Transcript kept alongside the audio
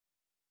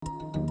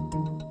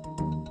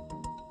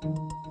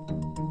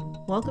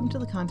Welcome to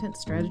the Content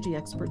Strategy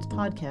Experts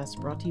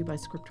podcast brought to you by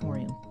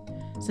Scriptorium.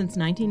 Since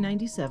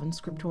 1997,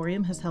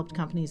 Scriptorium has helped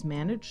companies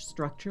manage,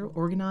 structure,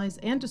 organize,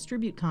 and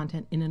distribute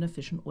content in an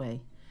efficient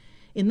way.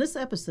 In this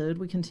episode,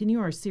 we continue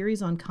our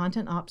series on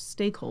content ops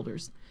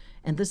stakeholders,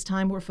 and this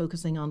time we're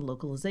focusing on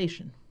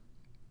localization.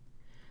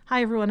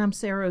 Hi everyone, I'm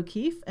Sarah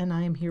O'Keefe, and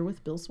I am here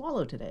with Bill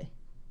Swallow today.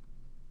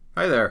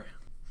 Hi there.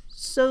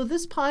 So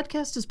this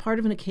podcast is part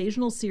of an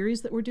occasional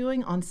series that we're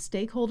doing on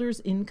stakeholders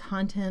in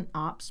content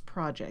ops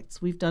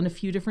projects. We've done a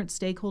few different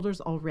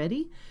stakeholders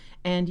already,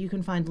 and you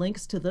can find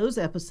links to those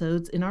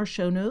episodes in our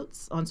show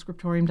notes on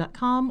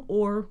scriptorium.com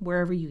or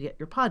wherever you get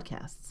your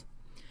podcasts.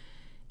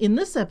 In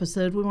this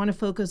episode, we want to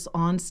focus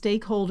on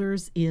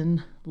stakeholders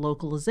in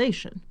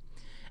localization.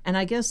 And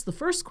I guess the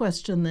first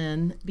question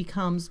then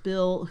becomes,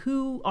 Bill,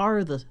 who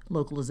are the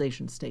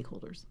localization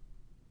stakeholders?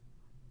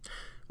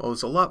 Well,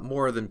 there's a lot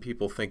more than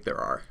people think there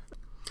are.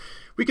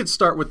 We could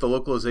start with the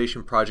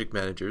localization project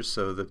managers,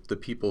 so the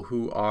people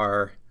who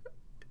are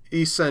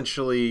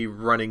essentially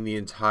running the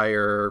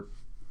entire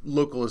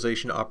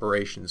localization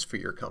operations for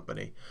your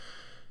company.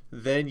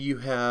 Then you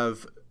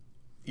have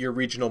your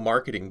regional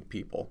marketing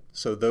people,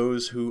 so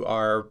those who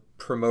are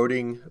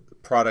promoting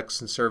products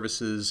and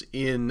services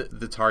in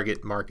the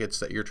target markets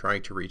that you're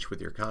trying to reach with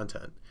your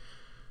content.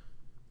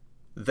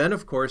 Then,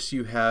 of course,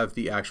 you have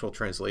the actual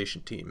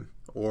translation team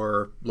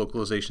or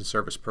localization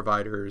service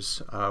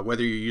providers,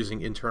 whether you're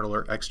using internal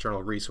or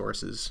external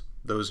resources.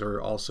 Those are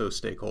also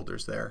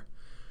stakeholders there.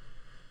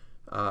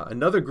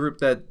 Another group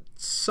that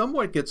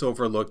somewhat gets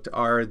overlooked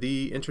are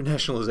the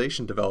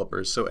internationalization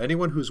developers. So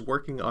anyone who's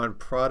working on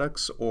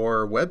products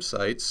or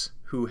websites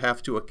who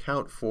have to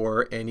account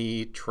for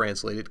any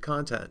translated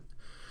content.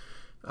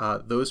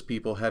 Those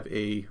people have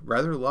a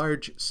rather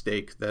large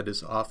stake that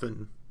is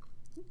often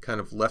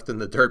kind of left in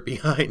the dirt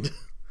behind.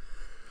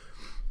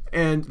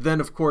 And then,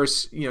 of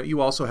course,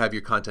 you also have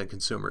your content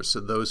consumers,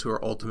 so those who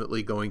are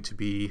ultimately going to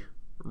be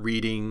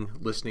reading,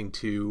 listening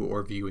to,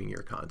 or viewing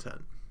your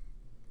content.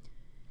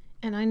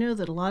 And I know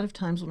that a lot of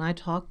times when I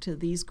talk to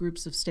these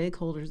groups of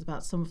stakeholders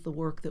about some of the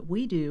work that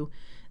we do,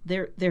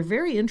 they're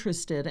very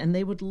interested and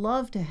they would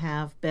love to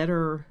have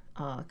better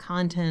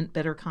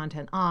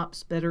content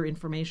ops, better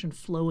information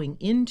flowing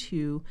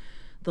into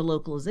the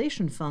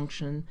localization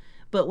function.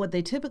 But what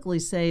they typically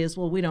say is,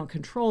 well, we don't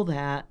control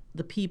that.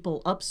 The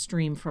people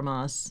upstream from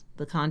us,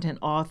 the content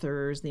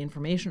authors, the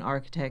information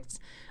architects,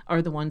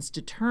 are the ones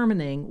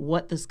determining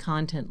what this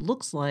content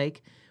looks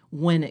like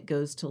when it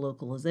goes to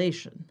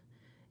localization.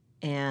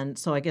 And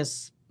so I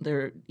guess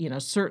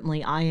certainly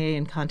IA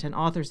and content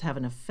authors have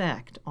an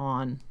effect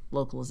on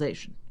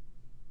localization.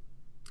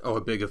 Oh,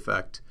 a big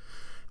effect.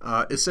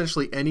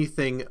 Essentially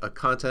anything a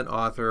content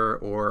author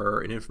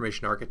or an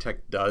information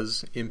architect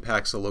does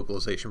impacts the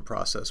localization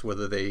process,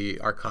 whether they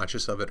are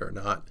conscious of it or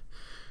not.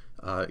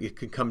 It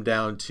can come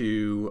down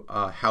to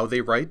how they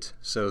write,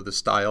 so the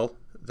style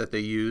that they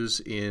use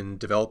in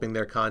developing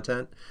their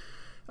content.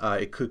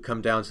 It could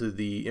come down to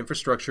the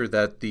infrastructure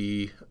that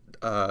the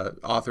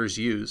authors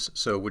use,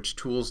 so which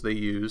tools they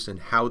use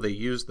and how they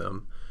use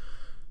them,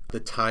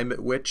 the time at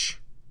which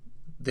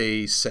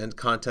they send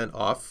content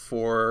off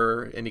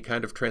for any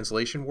kind of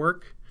translation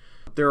work.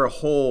 There are a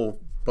whole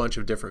bunch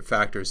of different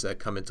factors that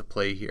come into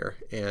play here.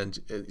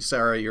 And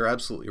Sarah, you're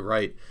absolutely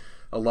right.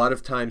 A lot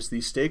of times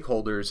these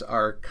stakeholders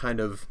are kind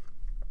of,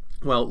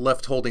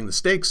 left holding the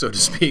stake, so to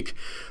speak.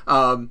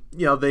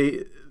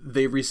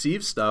 They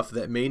receive stuff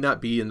that may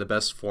not be in the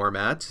best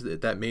format,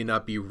 that may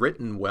not be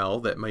written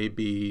well, that may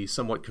be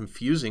somewhat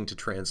confusing to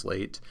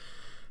translate.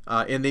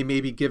 And they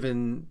may be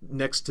given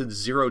next to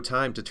zero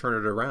time to turn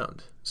it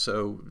around.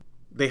 So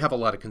they have a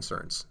lot of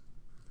concerns.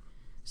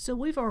 So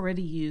we've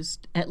already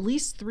used at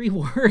least 3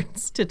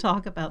 words to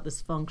talk about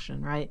this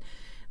function, right?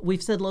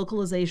 We've said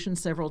localization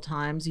several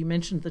times. You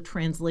mentioned the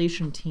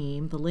translation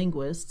team, the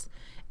linguists,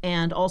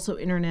 and also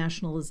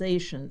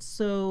internationalization.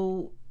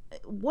 So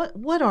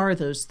what are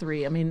those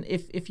 3? I mean,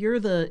 if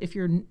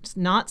you're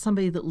not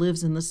somebody that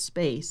lives in this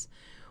space,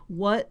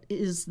 what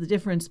is the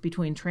difference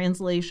between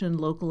translation,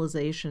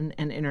 localization,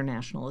 and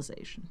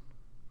internationalization?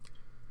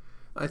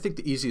 I think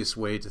the easiest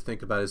way to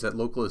think about it is that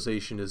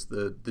localization is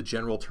the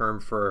general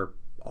term for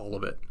all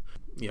of it.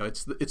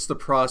 It's the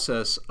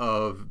process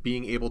of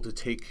being able to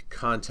take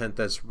content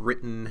that's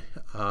written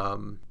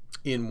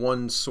in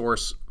one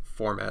source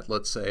format,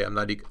 let's say. I'm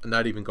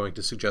not even going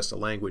to suggest a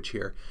language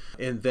here.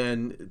 And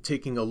then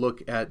taking a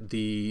look at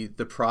the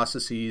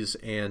processes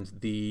and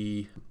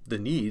the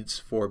needs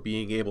for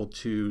being able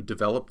to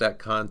develop that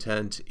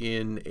content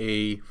in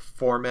a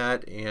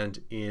format and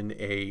in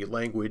a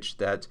language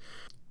that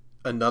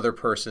another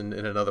person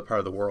in another part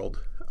of the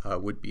world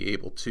would be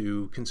able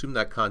to consume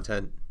that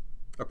content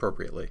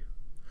appropriately.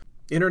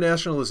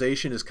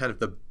 Internationalization is kind of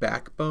the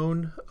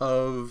backbone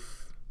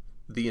of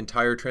the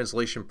entire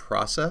translation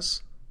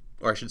process,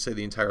 or I should say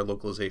the entire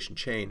localization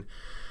chain.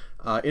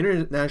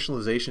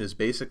 Internationalization is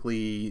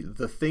basically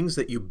the things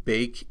that you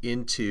bake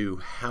into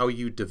how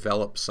you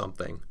develop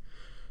something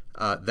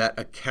that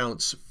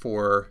accounts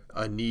for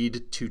a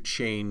need to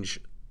change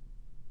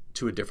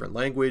to a different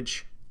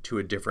language, to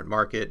a different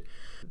market,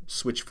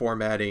 switch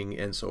formatting,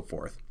 and so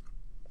forth.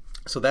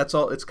 So that's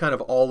all. It's kind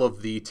of all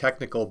of the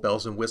technical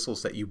bells and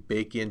whistles that you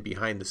bake in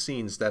behind the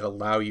scenes that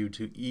allow you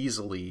to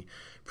easily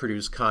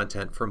produce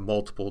content for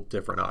multiple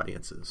different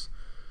audiences.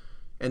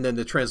 And then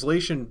the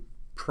translation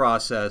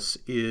process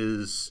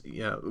is,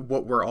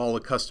 what we're all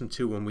accustomed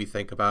to when we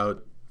think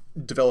about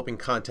developing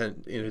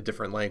content in a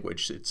different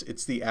language.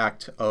 It's the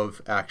act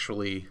of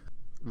actually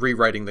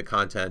rewriting the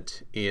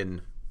content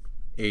in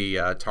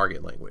a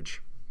target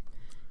language.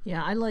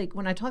 Yeah,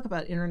 when I talk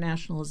about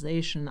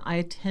internationalization,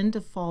 I tend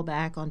to fall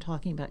back on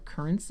talking about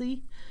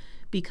currency,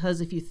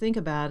 because if you think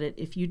about it,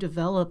 if you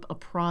develop a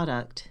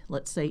product,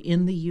 let's say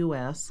in the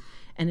US,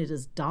 and it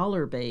is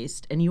dollar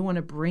based, and you want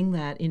to bring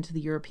that into the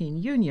European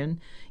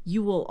Union,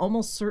 you will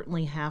almost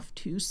certainly have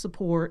to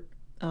support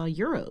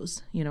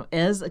euros,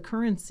 as a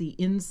currency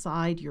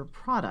inside your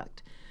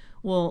product.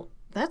 Well,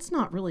 that's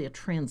not really a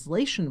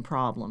translation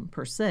problem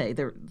per se.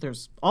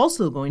 There's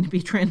also going to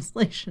be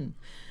translation.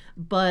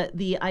 But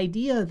the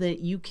idea that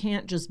you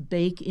can't just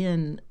bake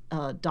in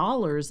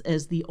dollars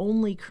as the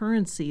only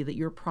currency that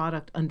your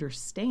product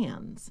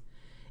understands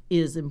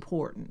is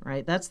important,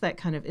 right? That's that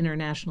kind of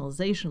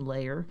internationalization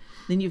layer.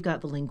 Then you've got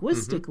the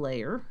linguistic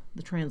layer,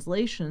 the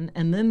translation,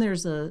 and then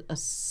there's a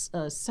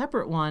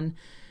separate one.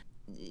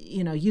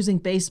 Using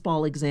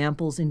baseball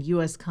examples in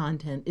U.S.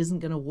 content isn't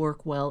going to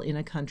work well in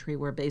a country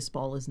where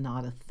baseball is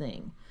not a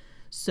thing.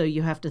 So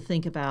you have to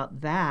think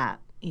about that.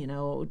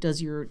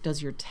 Does your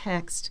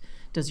text,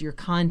 does your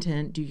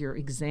content, do your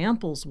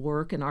examples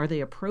work, and are they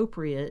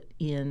appropriate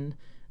in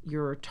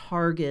your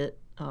target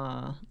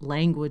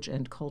language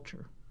and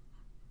culture?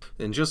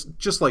 And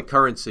just like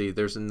currency,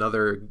 there's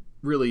another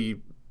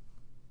really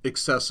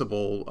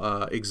accessible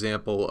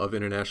example of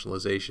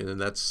internationalization, and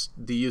that's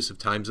the use of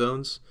time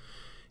zones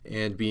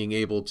and being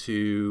able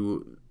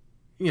to,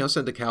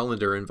 send a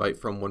calendar invite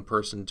from one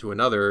person to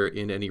another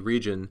in any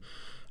region.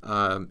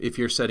 If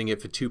you're setting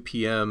it for 2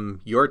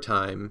 p.m. your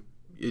time,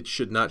 it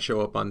should not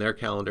show up on their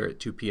calendar at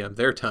 2 p.m.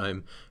 their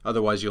time.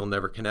 Otherwise, you'll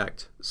never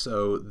connect.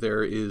 So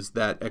there is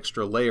that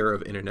extra layer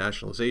of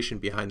internationalization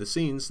behind the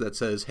scenes that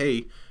says,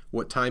 hey,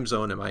 what time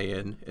zone am I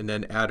in? And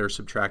then add or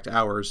subtract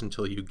hours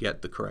until you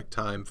get the correct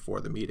time for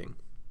the meeting.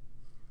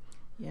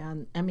 Yeah,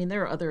 I mean,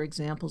 there are other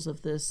examples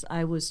of this.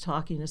 I was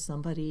talking to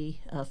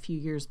somebody a few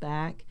years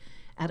back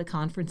at a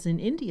conference in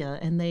India,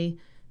 and they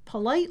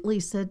politely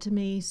said to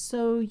me,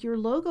 so your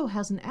logo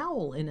has an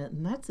owl in it,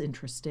 and that's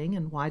interesting,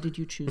 and why did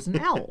you choose an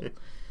owl?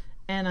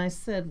 And I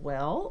said,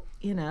 well,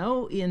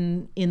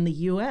 in the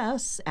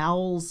U.S.,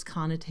 owls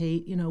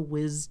connotate,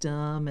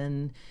 wisdom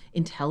and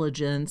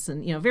intelligence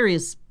and,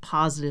 various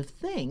positive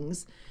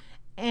things.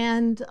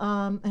 And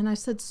I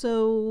said,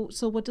 so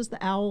what does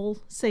the owl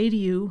say to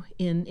you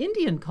in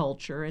Indian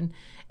culture?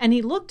 And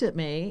he looked at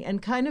me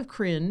and kind of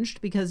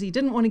cringed because he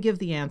didn't want to give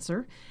the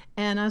answer.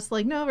 And I was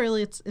like, no,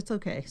 really, it's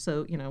okay.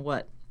 So,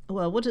 what?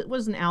 Well, what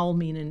does an owl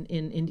mean in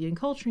Indian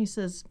culture? And he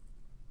says,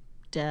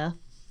 death.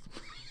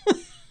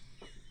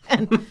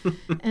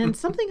 and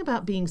something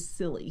about being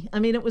silly. I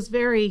mean, it was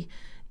very,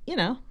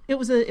 it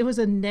was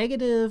a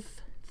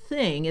negative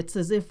thing. It's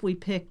as if we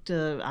picked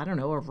a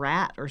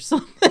rat or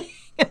something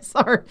as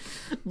our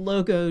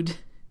logoed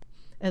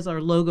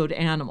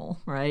animal,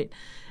 right?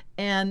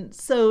 And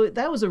so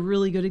that was a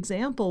really good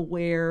example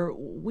where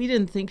we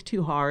didn't think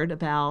too hard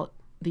about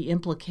the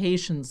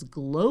implications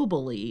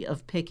globally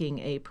of picking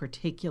a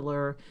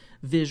particular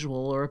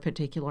visual or a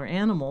particular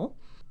animal.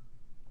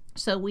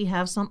 So we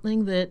have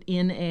something that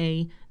in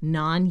a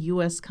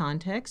non-U.S.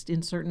 context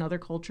in certain other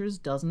cultures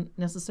doesn't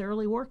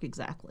necessarily work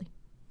exactly.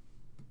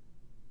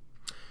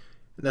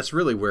 And that's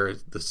really where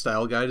the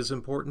style guide is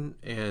important,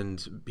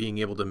 and being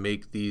able to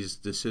make these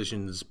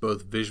decisions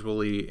both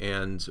visually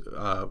and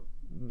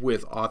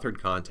with authored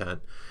content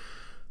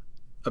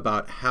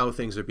about how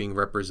things are being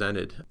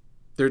represented.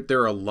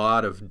 There are a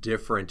lot of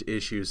different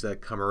issues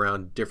that come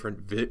around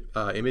different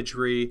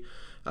imagery,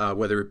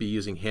 whether it be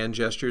using hand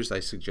gestures. I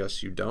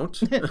suggest you don't.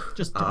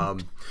 Just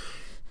don't.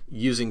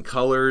 Using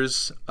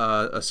colors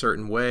a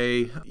certain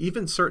way.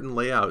 Even certain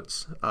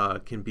layouts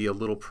can be a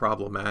little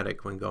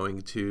problematic when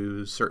going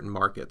to certain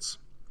markets.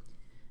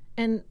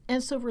 And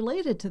so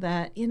related to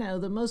that,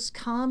 the most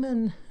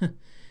common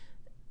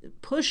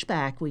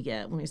pushback we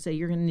get when we say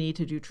you're going to need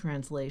to do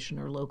translation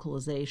or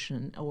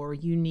localization, or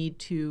you need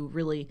to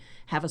really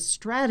have a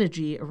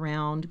strategy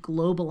around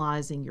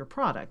globalizing your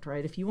product,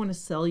 right? If you want to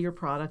sell your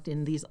product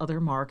in these other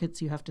markets,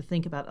 you have to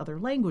think about other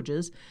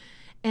languages.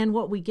 And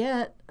what we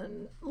get,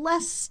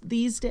 less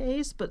these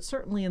days, but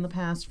certainly in the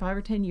past 5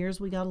 or 10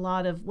 years, we got a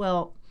lot of,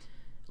 well,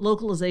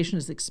 localization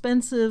is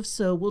expensive,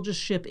 so we'll just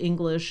ship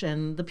English,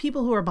 and the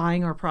people who are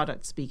buying our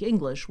product speak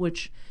English,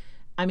 which,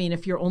 I mean,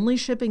 if you're only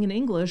shipping in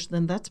English,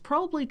 then that's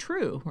probably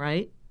true,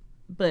 right?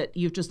 But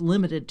you've just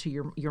limited to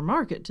your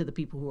market to the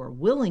people who are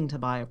willing to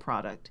buy a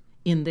product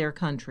in their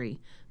country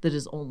that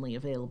is only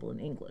available in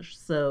English.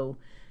 So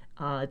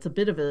it's a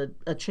bit of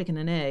a chicken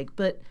and egg.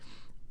 But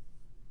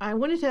I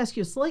wanted to ask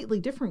you a slightly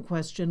different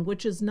question,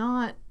 which is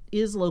not,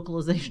 is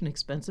localization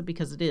expensive?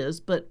 Because it is,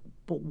 but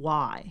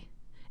why?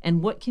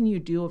 And what can you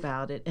do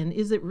about it? And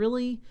is it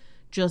really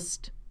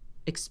just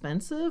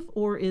expensive,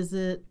 or is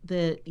it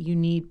that you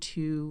need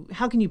to,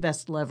 how can you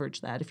best leverage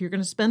that? If you're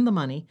going to spend the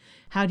money,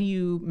 how do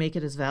you make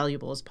it as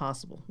valuable as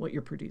possible, what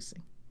you're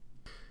producing?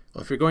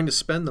 Well, if you're going to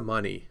spend the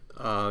money,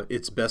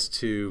 it's best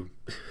to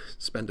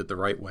spend it the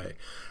right way.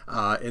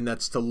 And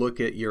that's to look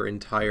at your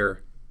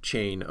entire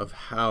chain of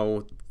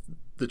how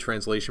the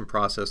translation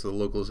process, the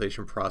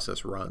localization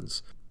process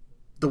runs.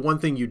 The one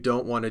thing you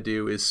don't want to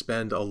do is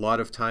spend a lot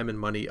of time and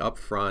money up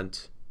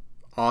front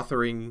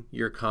authoring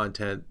your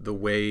content the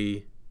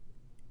way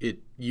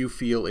you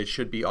feel it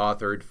should be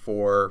authored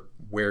for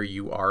where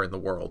you are in the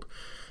world.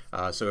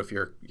 So if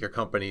your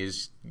company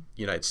is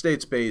United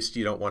States based,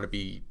 you don't want to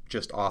be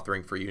just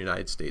authoring for a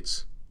United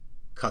States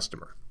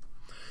customer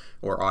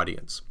or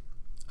audience.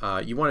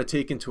 You want to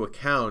take into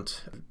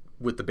account,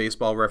 with the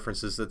baseball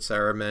references that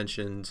Sarah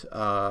mentioned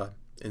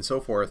and so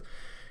forth,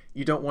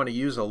 you don't want to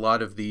use a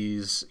lot of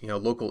these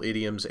local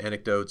idioms,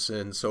 anecdotes,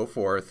 and so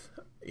forth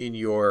in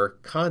your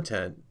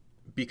content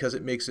because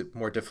it makes it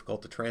more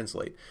difficult to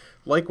translate.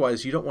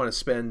 Likewise, you don't want to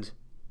spend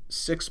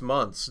 6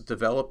 months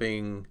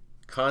developing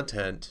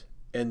content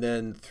and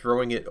then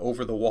throwing it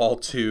over the wall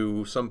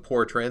to some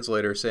poor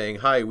translator saying,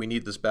 "Hi, we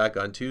need this back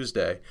on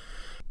Tuesday."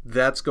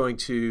 That's going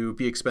to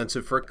be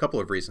expensive for a couple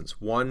of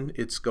reasons. One,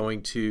 it's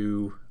going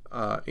to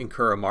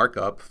incur a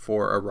markup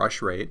for a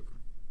rush rate.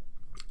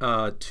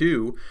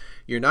 Two,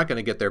 you're not going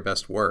to get their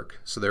best work.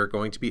 So there are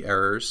going to be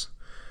errors,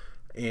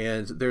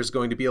 and there's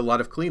going to be a lot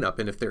of cleanup.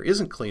 And if there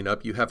isn't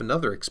cleanup, you have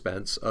another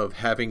expense of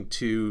having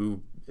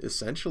to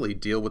essentially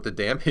deal with the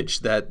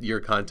damage that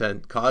your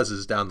content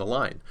causes down the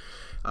line.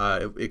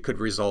 It could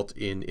result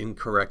in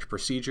incorrect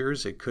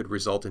procedures. It could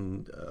result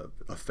in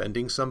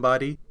offending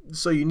somebody.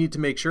 So you need to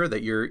make sure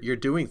that you're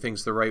doing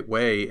things the right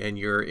way, and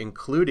you're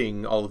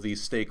including all of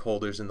these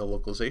stakeholders in the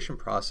localization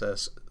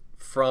process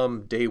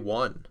from day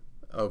one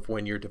of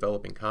when you're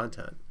developing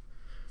content.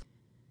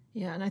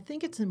 Yeah, and I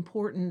think it's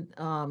important,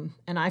 and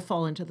I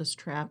fall into this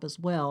trap as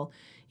well.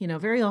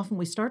 Very often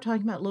we start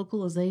talking about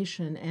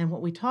localization, and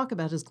what we talk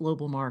about is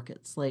global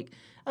markets. Like,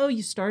 oh,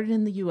 you started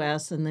in the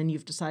US, and then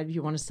you've decided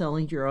you want to sell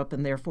in Europe,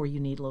 and therefore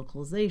you need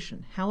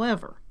localization.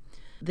 However,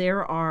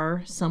 there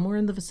are somewhere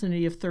in the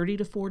vicinity of 30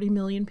 to 40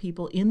 million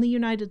people in the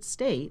United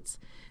States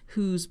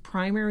whose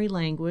primary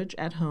language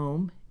at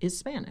home is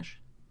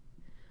Spanish.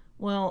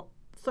 Well,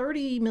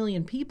 30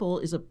 million people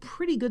is a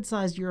pretty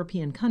good-sized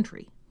European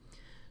country.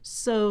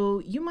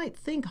 So you might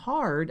think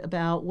hard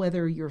about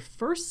whether your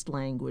first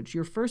language,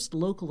 your first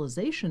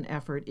localization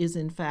effort is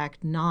in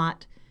fact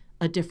not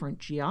a different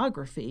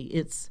geography.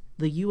 It's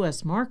the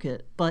U.S.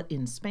 market, but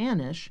in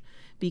Spanish,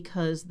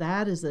 because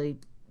that is a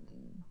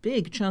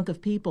big chunk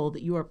of people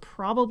that you are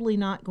probably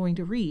not going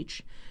to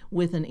reach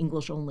with an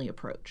English-only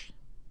approach.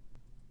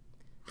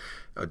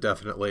 Oh,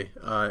 definitely.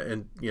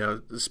 And,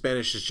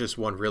 Spanish is just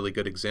one really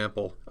good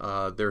example.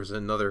 There's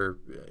another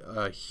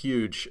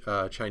huge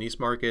Chinese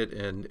market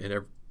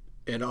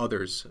and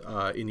others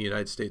in the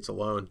United States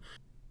alone,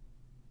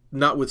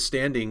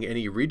 notwithstanding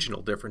any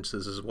regional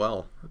differences as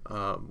well.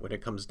 When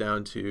it comes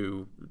down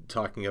to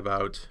talking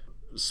about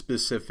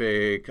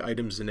specific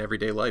items in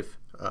everyday life,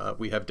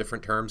 we have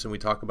different terms and we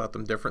talk about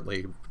them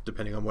differently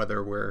depending on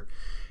whether we're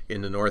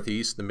in the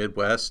Northeast, the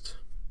Midwest,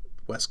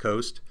 West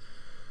Coast.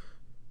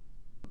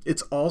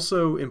 It's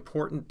also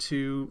important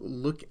to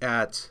look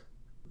at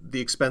the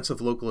expense of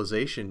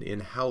localization in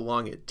how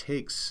long it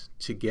takes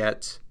to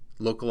get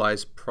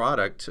localized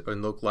product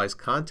and localized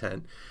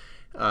content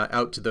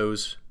out to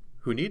those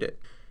who need it.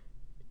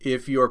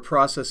 If your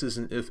process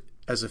isn't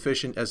as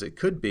efficient as it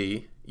could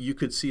be, you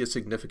could see a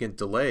significant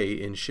delay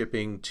in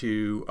shipping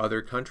to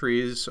other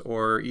countries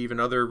or even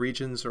other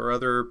regions or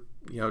other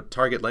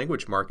target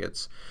language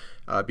markets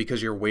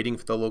because you're waiting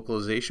for the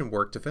localization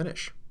work to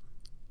finish.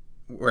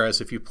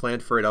 Whereas if you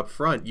planned for it up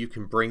front, you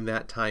can bring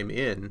that time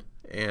in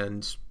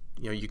and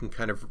you can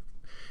kind of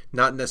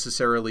not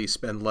necessarily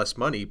spend less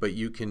money, but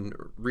you can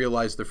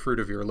realize the fruit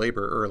of your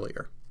labor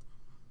earlier.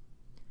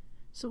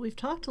 So we've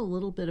talked a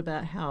little bit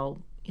about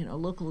how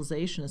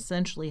localization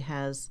essentially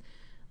has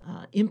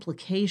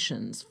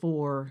implications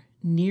for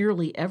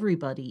nearly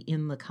everybody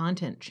in the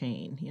content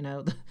chain.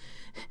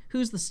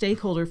 Who's the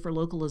stakeholder for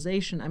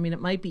localization? I mean,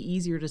 it might be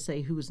easier to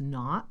say who's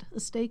not a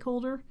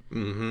stakeholder,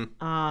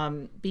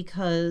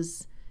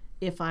 because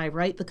if I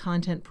write the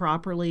content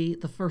properly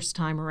the first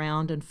time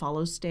around and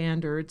follow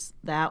standards,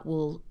 that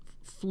will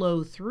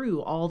flow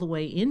through all the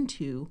way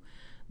into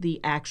the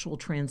actual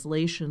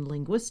translation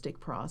linguistic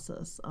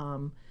process.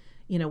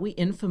 We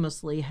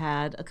infamously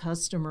had a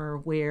customer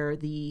where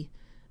the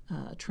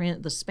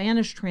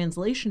Spanish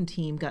translation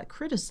team got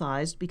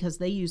criticized because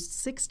they used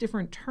 6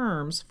 different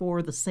terms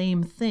for the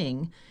same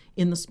thing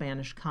in the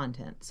Spanish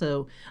content.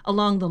 So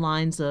along the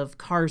lines of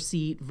car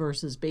seat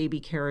versus baby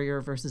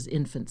carrier versus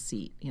infant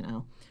seat,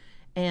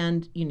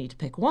 and you need to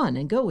pick one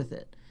and go with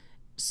it.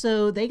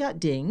 So they got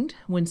dinged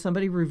when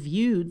somebody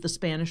reviewed the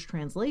Spanish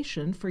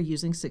translation for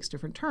using 6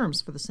 different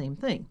terms for the same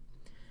thing.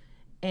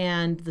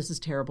 and this is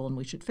terrible and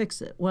we should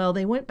fix it. Well,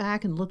 they went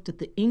back and looked at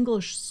the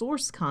English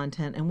source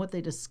content, and what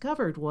they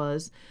discovered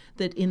was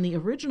that in the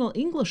original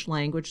English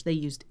language, they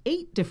used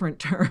 8 different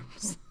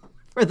terms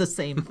for the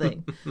same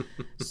thing.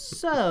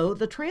 So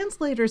the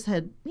translators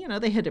had,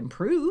 they had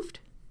improved.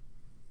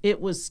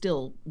 It was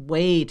still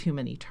way too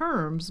many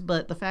terms,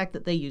 but the fact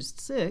that they used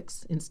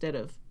 6 instead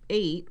of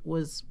 8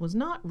 was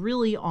not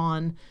really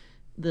on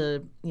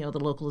the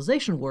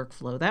localization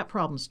workflow. That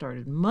problem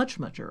started much,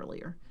 much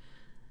earlier.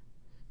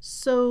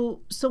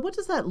 So what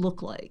does that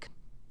look like?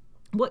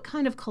 What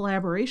kind of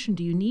collaboration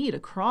do you need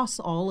across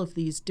all of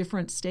these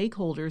different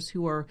stakeholders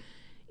who are,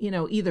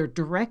 either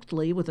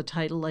directly with a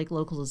title like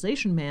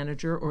localization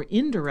manager or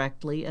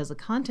indirectly as a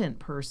content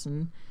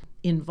person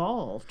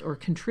involved or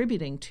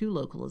contributing to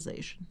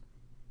localization?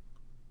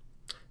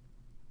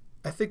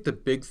 I think the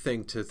big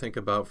thing to think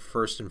about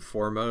first and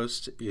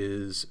foremost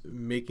is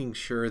making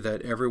sure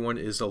that everyone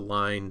is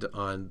aligned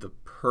on the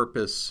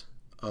purpose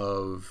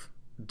of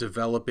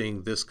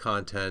developing this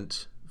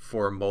content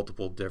for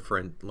multiple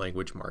different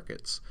language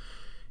markets,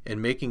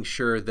 and making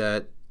sure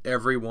that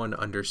everyone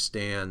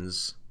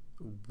understands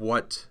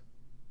what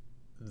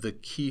the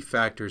key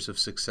factors of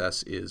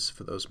success is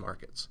for those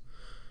markets.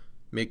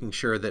 Making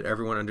sure that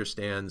everyone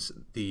understands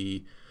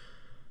the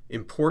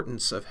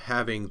importance of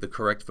having the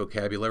correct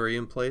vocabulary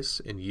in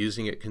place and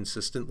using it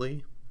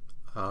consistently.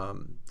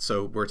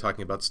 So we're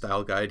talking about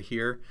style guide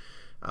here,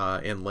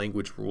 and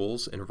language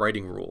rules and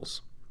writing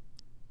rules.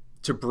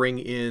 To bring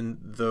in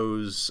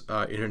those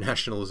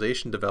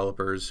internationalization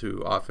developers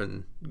who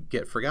often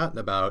get forgotten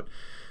about,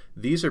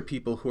 these are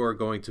people who are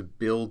going to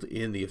build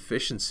in the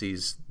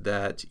efficiencies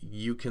that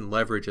you can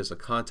leverage as a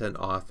content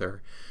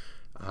author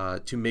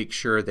to make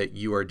sure that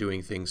you are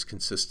doing things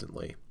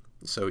consistently.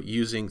 So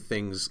using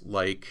things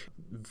like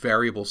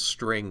variable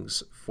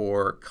strings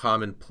for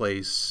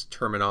commonplace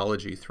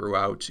terminology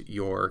throughout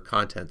your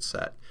content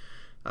set,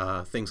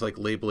 things like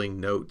labeling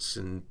notes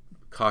and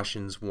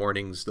cautions,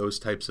 warnings, those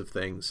types of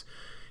things.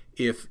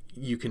 If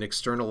you can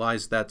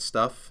externalize that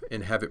stuff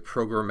and have it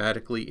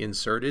programmatically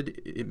inserted,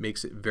 it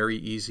makes it very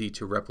easy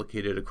to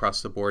replicate it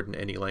across the board in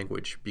any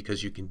language,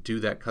 because you can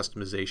do that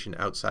customization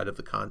outside of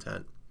the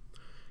content,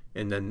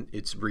 and then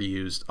it's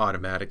reused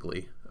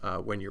automatically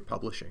when you're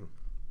publishing.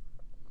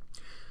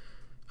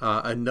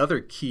 Another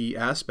key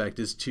aspect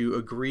is to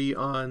agree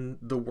on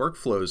the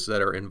workflows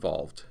that are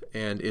involved.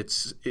 And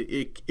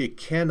it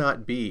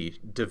cannot be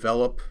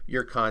develop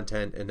your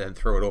content and then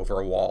throw it over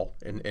a wall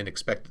and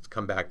expect it to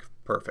come back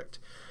perfect.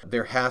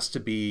 There has to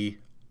be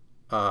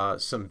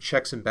some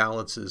checks and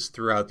balances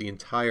throughout the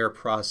entire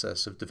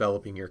process of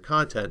developing your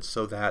content,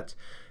 so that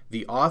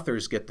the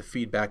authors get the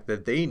feedback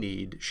that they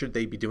need should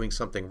they be doing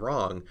something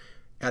wrong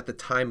at the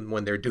time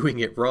when they're doing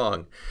it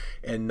wrong,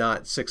 and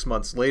not 6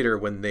 months later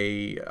when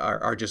they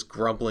are just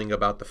grumbling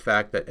about the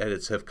fact that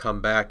edits have come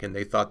back and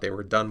they thought they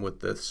were done with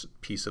this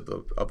piece of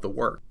the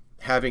work.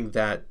 Having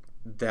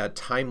that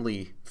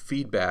timely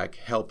feedback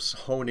helps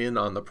hone in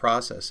on the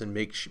process and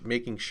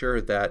making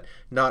sure that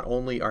not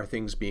only are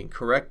things being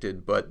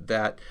corrected, but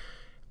that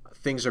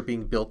things are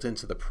being built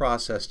into the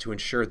process to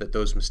ensure that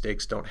those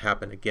mistakes don't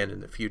happen again in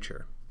the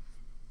future.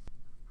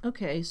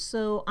 Okay,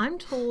 so I'm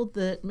told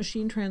that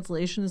machine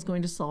translation is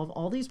going to solve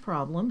all these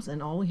problems,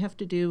 and all we have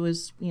to do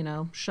is,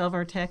 shove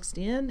our text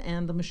in,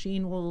 and the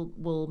machine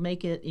will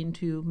make it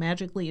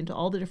magically into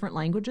all the different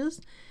languages,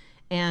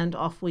 and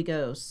off we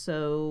go.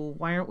 So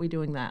why aren't we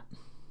doing that?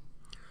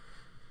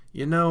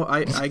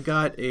 I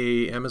got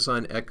a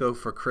Amazon Echo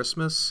for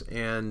Christmas,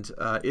 and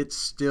it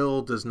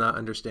still does not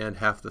understand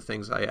half the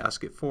things I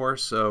ask it for.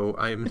 So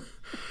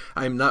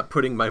I'm not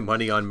putting my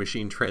money on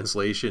machine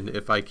translation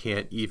if I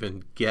can't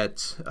even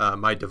get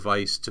my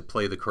device to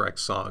play the correct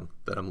song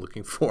that I'm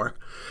looking for.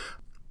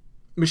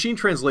 Machine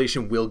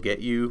translation will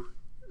get you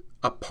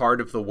a part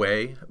of the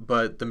way,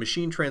 but the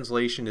machine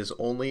translation is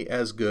only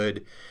as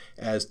good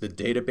as the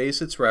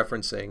database it's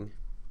referencing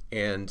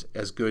and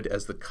as good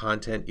as the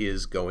content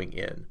is going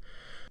in.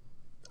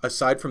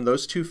 Aside from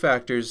those two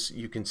factors,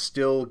 you can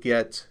still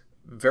get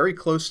very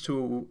close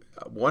to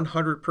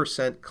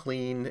 100%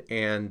 clean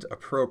and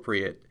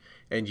appropriate,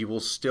 and you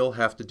will still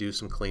have to do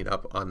some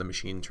cleanup on the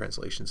machine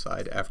translation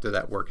side after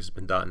that work has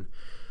been done.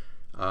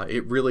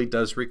 It really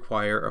does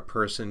require a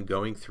person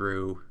going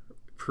through,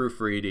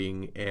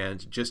 proofreading,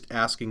 and just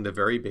asking the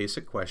very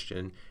basic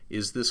question,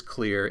 is this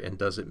clear and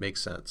does it make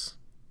sense?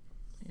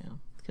 Yeah,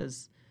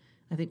 because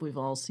I think we've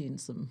all seen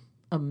some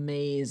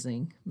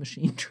amazing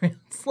machine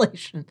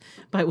translation,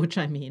 by which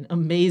I mean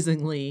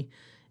amazingly,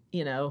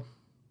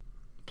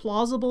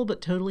 plausible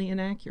but totally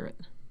inaccurate.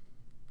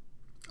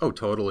 Oh,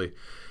 totally.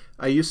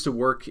 I used to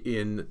work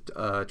in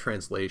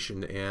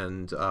translation,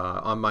 and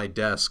on my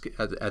desk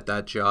at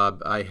that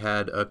job, I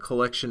had a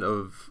collection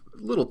of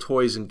little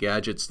toys and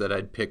gadgets that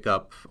I'd pick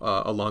up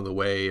along the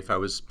way. If I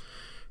was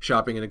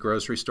shopping in a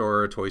grocery store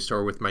or a toy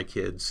store with my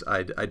kids,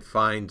 I'd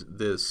find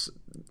this,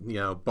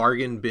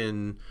 bargain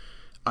bin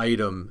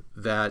item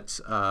that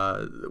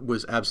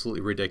was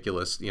absolutely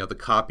ridiculous. The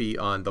copy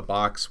on the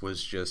box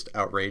was just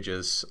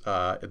outrageous.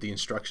 The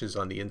instructions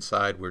on the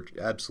inside were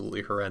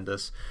absolutely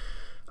horrendous.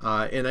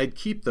 And I'd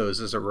keep those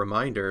as a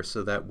reminder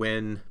so that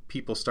when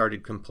people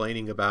started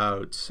complaining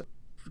about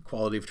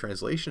quality of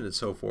translation and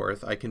so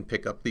forth, I can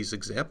pick up these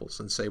examples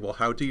and say, well,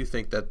 how do you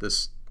think that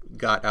this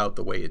got out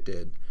the way it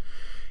did?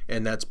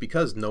 And that's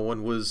because no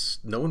one was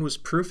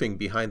proofing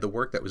behind the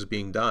work that was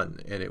being done,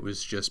 and it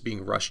was just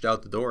being rushed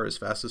out the door as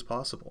fast as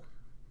possible.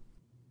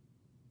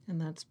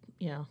 And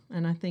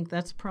and I think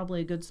that's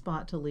probably a good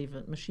spot to leave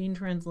it. Machine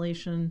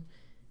translation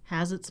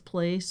has its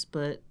place,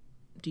 but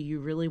do you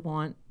really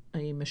want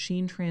a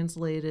machine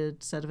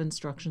translated set of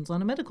instructions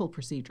on a medical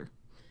procedure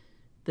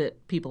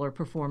that people are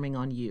performing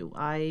on you?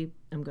 I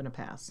am going to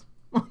pass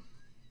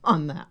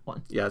on that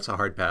one. Yeah, it's a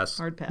hard pass.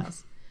 Hard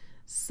pass.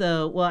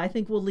 So, well, I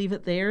think we'll leave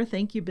it there.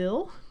 Thank you,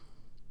 Bill.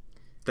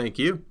 Thank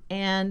you.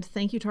 And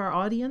thank you to our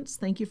audience.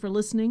 Thank you for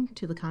listening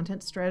to the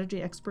Content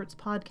Strategy Experts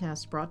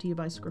podcast brought to you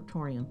by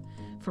Scriptorium.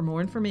 For more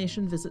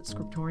information, visit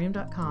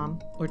scriptorium.com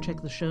or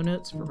check the show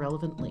notes for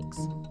relevant links.